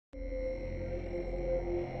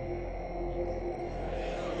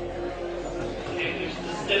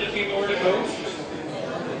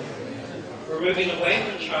moving away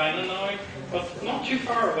from China now, but not too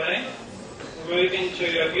far away. We're moving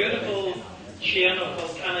to a beautiful chain of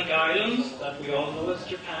volcanic islands that we all know as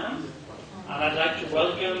Japan. And I'd like to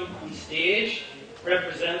welcome on stage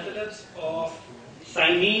representatives of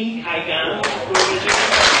Saimin Kaigan, who is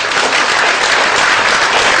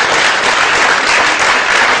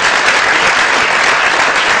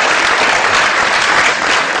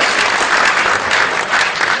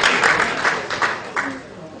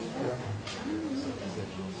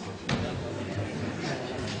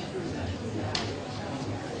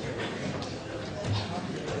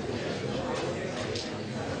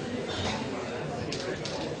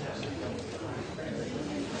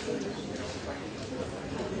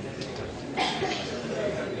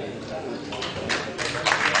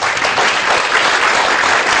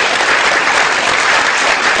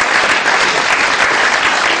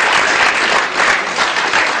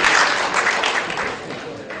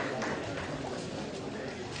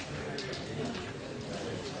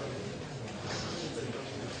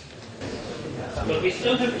But we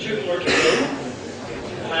still have 2 more to go.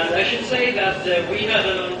 And I should say that we had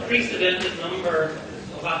an unprecedented number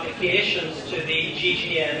of applications to the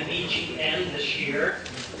GGN and EGN this year.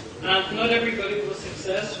 And not everybody was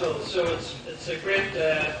successful, so it's a great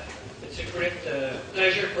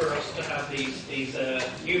pleasure for us to have these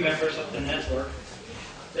new members of the network.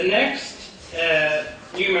 The next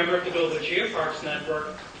new member of the Global GEOPARKS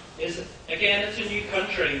network is, again, it's a new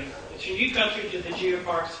country. It's a new country to the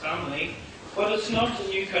GEOPARKS family. But it's not a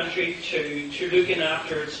new country to looking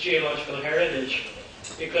after its geological heritage,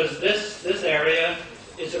 because this area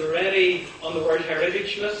is already on the World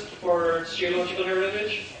Heritage List for its geological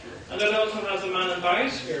heritage, and it also has a man and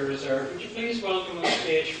biosphere reserve. Would you please welcome on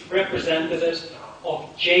stage representatives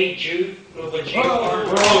of Jeju Global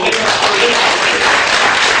GEOPARKS.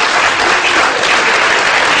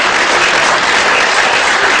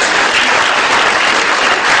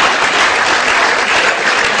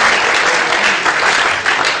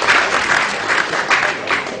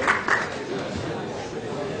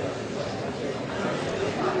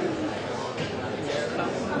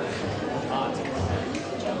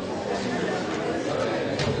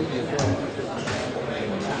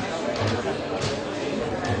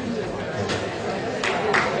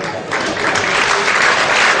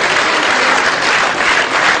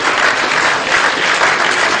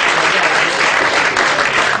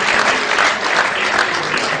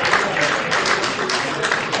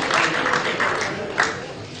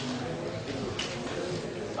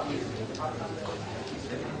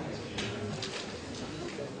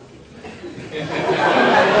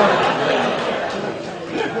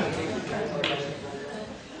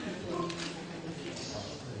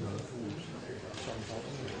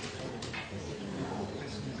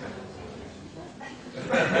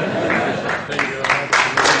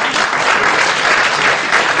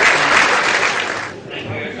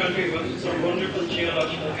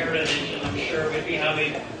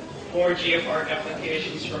 More GeoPark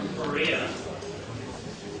applications from Korea.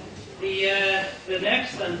 The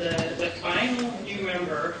next and the final new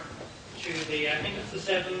member to the, I think it's the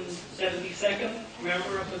 72nd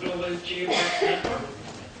member of the Global GeoParks network,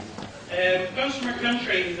 comes from a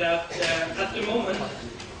country that at the moment,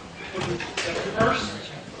 from the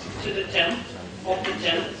 1st to the 10th of the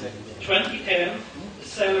 10th, 2010, is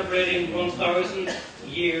celebrating 1,000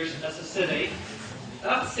 years as a city.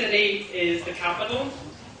 That city is the capital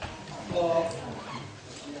of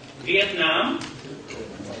Vietnam,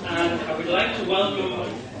 and I would like to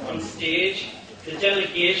welcome on stage the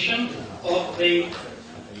delegation of the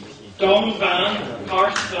Dong Van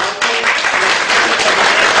Karst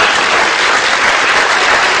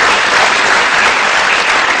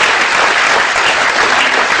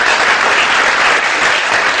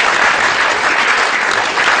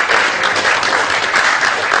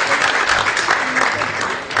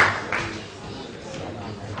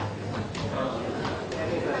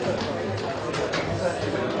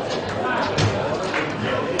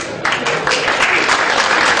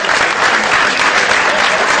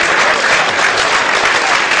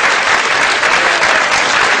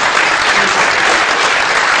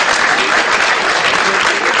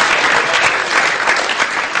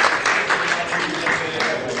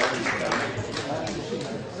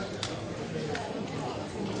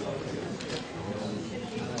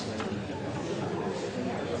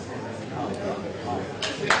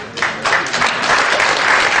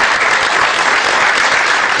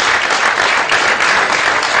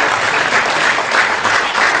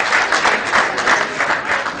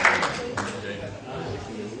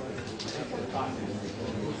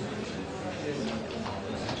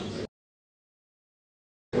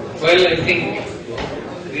Well, I think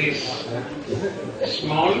this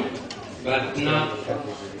small but not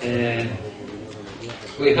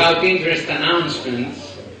without interest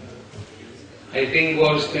announcements, I think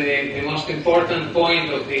was the most important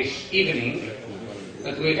point of this evening.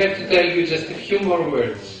 But we have to tell you just a few more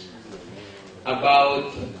words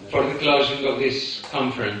for the closing of this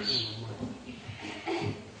conference.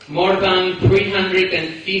 More than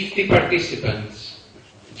 350 participants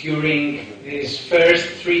during these first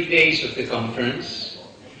 3 days of the conference,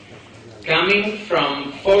 coming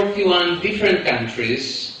from 41 different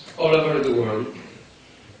countries all over the world,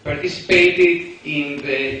 participated in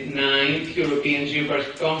the 9th European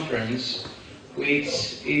GEOPARKS Conference,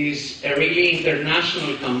 which is a really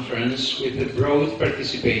international conference with a broad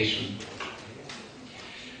participation.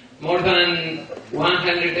 More than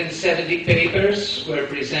 170 papers were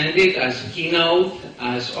presented as keynote,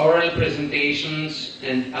 as oral presentations,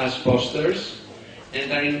 and as posters,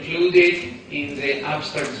 and are included in the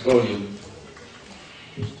abstracts volume.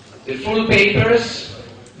 The full papers,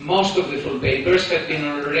 most of the full papers, have been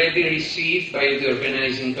already received by the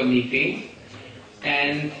organizing committee,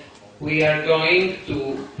 and we are going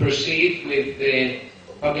to proceed with the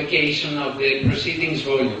publication of the proceedings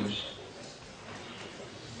volumes.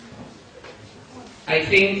 I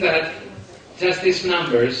think that just these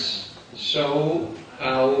numbers show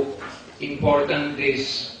how important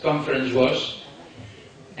this conference was,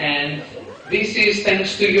 and this is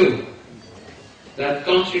thanks to you that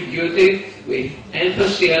contributed with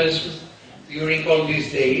enthusiasm during all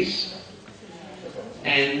these days,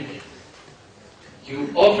 and you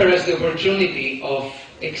offer us the opportunity of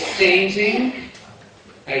exchanging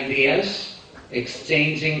ideas,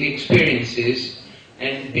 exchanging experiences,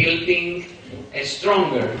 and building a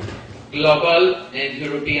stronger global and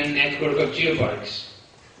European network of geoparks.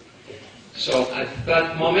 So at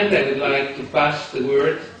that moment I would like to pass the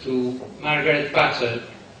word to Margaret Patchell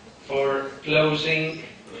for closing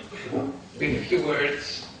with a few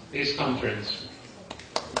words this conference.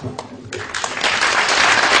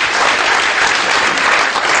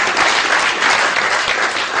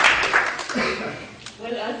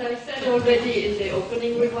 Well, as I said already in the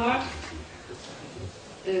opening remarks,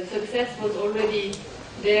 the success was already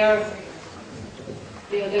there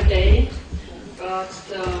the other day, but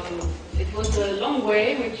it was a long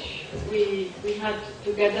way which we had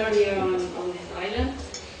together here on this island,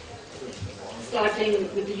 starting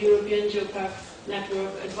with the European GEOPARKS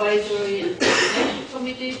Network Advisory and Coordination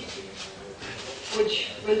Committee,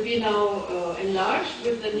 which will be now enlarged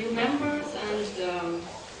with the new members, and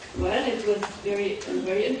well, it was a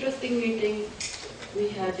very interesting meeting we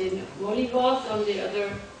had in Lesvos on the other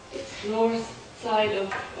north side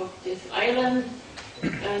of this island,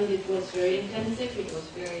 and it was very intensive, it was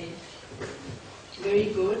very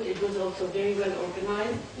good, it was also very well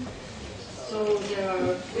organized, so there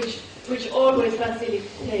are, which always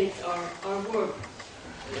facilitates our work.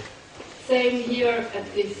 Same here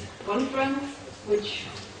at this conference, which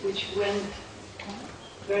went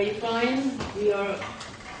very fine. We are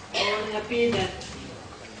all happy that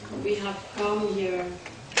we have come here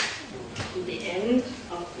to the end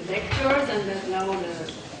of the lectures, and that now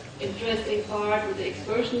the interesting part with the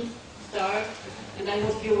excursions start. And I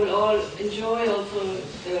hope you will all enjoy also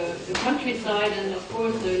the countryside, and of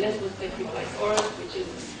course the Lesvos Sacrifice Forest, which is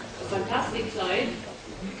a fantastic site,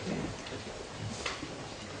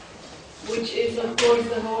 which is of course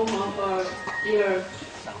the home of our dear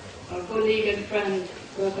colleague and friend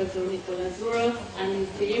Professor Nicolas Zura and his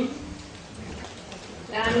team.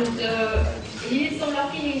 And he is so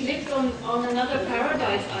lucky he lives on another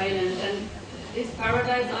paradise island, and this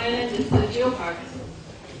paradise island is the GEOPARKS.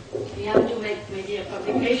 We have to make maybe a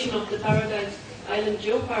publication of the Paradise Island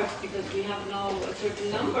GEOPARKS, because we have now a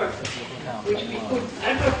certain number which we could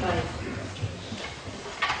advertise.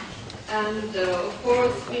 And of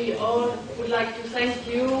course we all would like to thank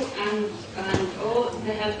you and all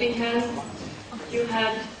the helping hands you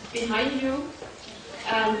had behind you.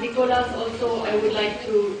 And Nicolas, also I would like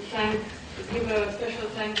to give a special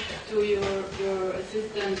thanks to your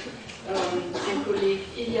assistant and colleague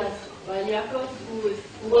Ilias Valiakos,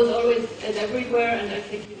 who was always and everywhere, and I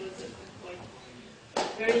think he was quite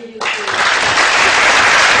very useful.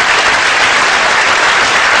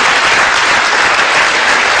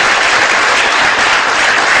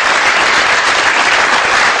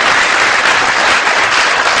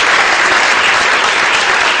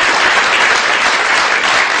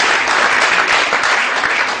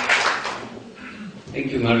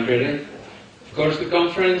 Thank you, Margaret. Of course, the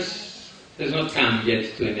conference has not come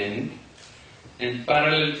yet to an end, and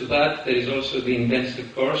parallel to that, there is also the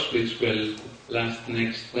intensive course, which will last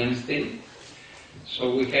next Wednesday.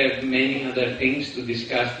 So we have many other things to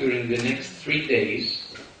discuss during the next 3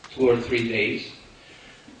 days, 2 or 3 days.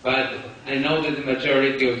 But I know that the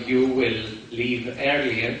majority of you will leave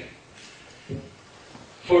earlier.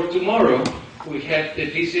 For tomorrow, we have the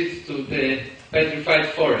visit to the petrified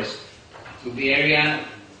forest, to the area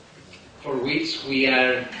for which we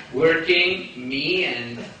are working, me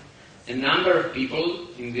and a number of people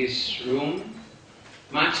in this room,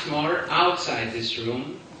 much more outside this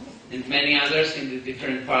room, and many others in the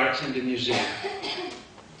different parks and the museum.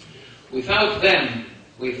 Without them,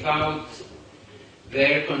 without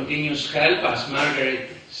their continuous help, as Margaret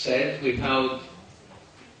said, without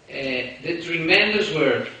the tremendous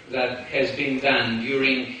work that has been done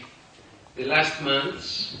during the last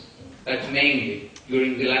months, but mainly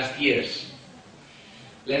during the last years,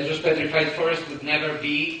 Lesvos Petrified Forest would never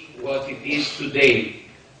be what it is today.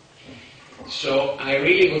 So I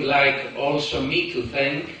really would like also me to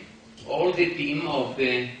thank all the team of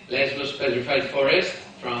the Lesvos Petrified Forest,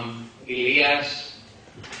 from Elias,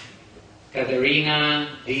 Katerina,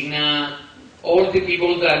 Dina, all the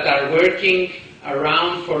people that are working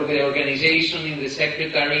around for the organization, in the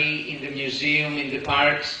secretary, in the museum, in the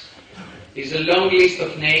parks. It's a long list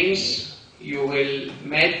of names. You will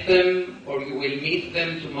meet them or you will meet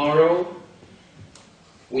them tomorrow.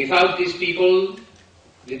 Without these people,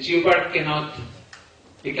 the GEOPARK cannot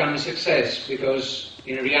become a success, because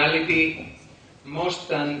in reality, most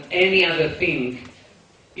than any other thing,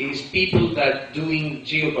 is people that doing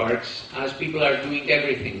GEOPARKS, as people are doing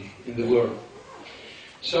everything in the world.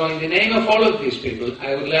 So in the name of all of these people,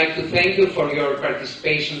 I would like to thank you for your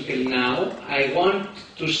participation till now. I want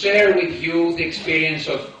to share with you the experience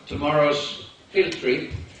of tomorrow's field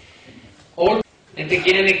trip. And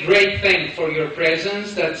again, a great thank for your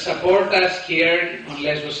presence that support us here on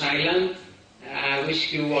Lesvos Island. I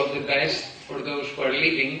wish you all the best for those who are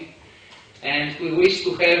leaving. And we wish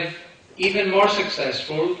to have even more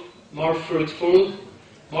successful, more fruitful,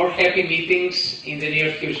 more happy meetings in the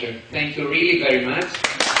near future. Thank you really very much.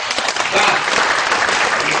 But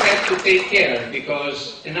we have to take care,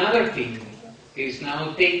 because another team is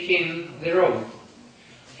now taking the road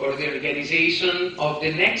for the organization of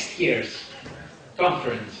the next year's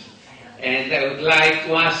conference. And I would like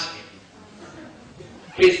to ask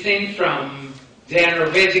Christine from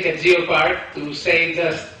Norvegica GEOPARK to say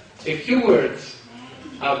just a few words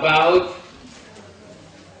about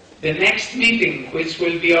the next meeting, which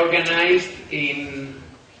will be organized in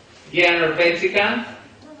Norvegica.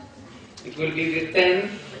 It will be the 10th.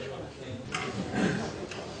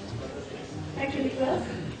 Thank you, Nicholas.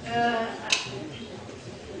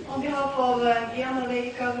 On behalf of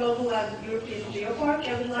Norvegica Global and European GEOPARK,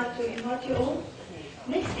 I would like to invite you all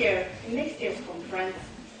in next year's conference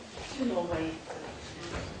to Norway.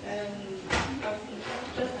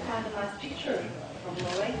 Just find a nice picture from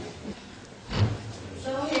Norway.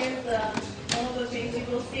 So here's one of the things you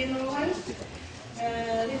will see in Norway.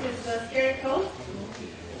 This is the Scary Coast.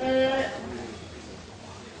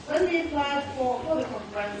 When we applied for the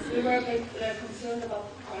conference, we were a bit concerned about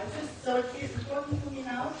the prices. So it's important for me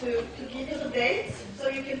now to give you the dates, so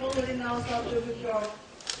you can already now start to book your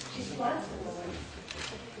cheap flights for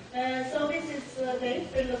Norway. So this is the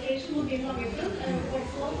date. The location will be in Norwegian and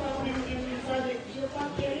Oslo, down inside the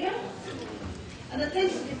GEOPARK area. And the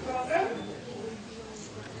tentative program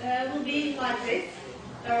will be like this.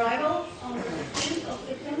 Arrival on the 15th of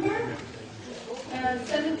September.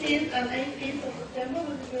 17th and 18th of September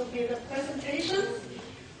will be the presentations.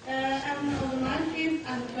 And on the 19th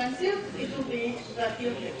and 20th, it will be the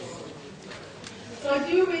field trips. So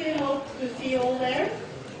I do really hope to see you all there.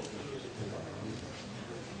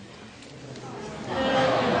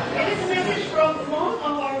 It is a message from one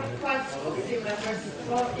of our quite positive members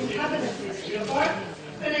or inhabitants of GEOPARK.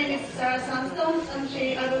 Her name is Sarah Sandstone, and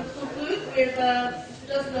I will conclude with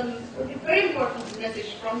just a very important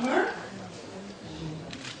message from her.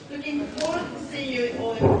 Looking forward to see you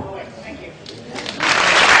all in Norway. Thank you.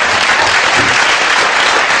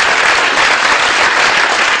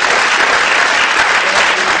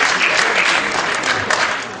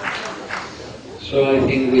 So I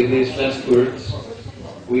think with these last words,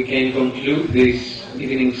 we can conclude this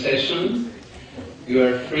evening session. You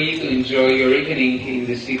are free to enjoy your evening in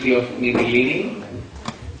the city of Mytilene,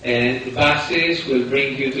 and the buses will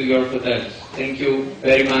bring you to your hotels. Thank you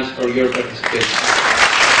very much for your participation.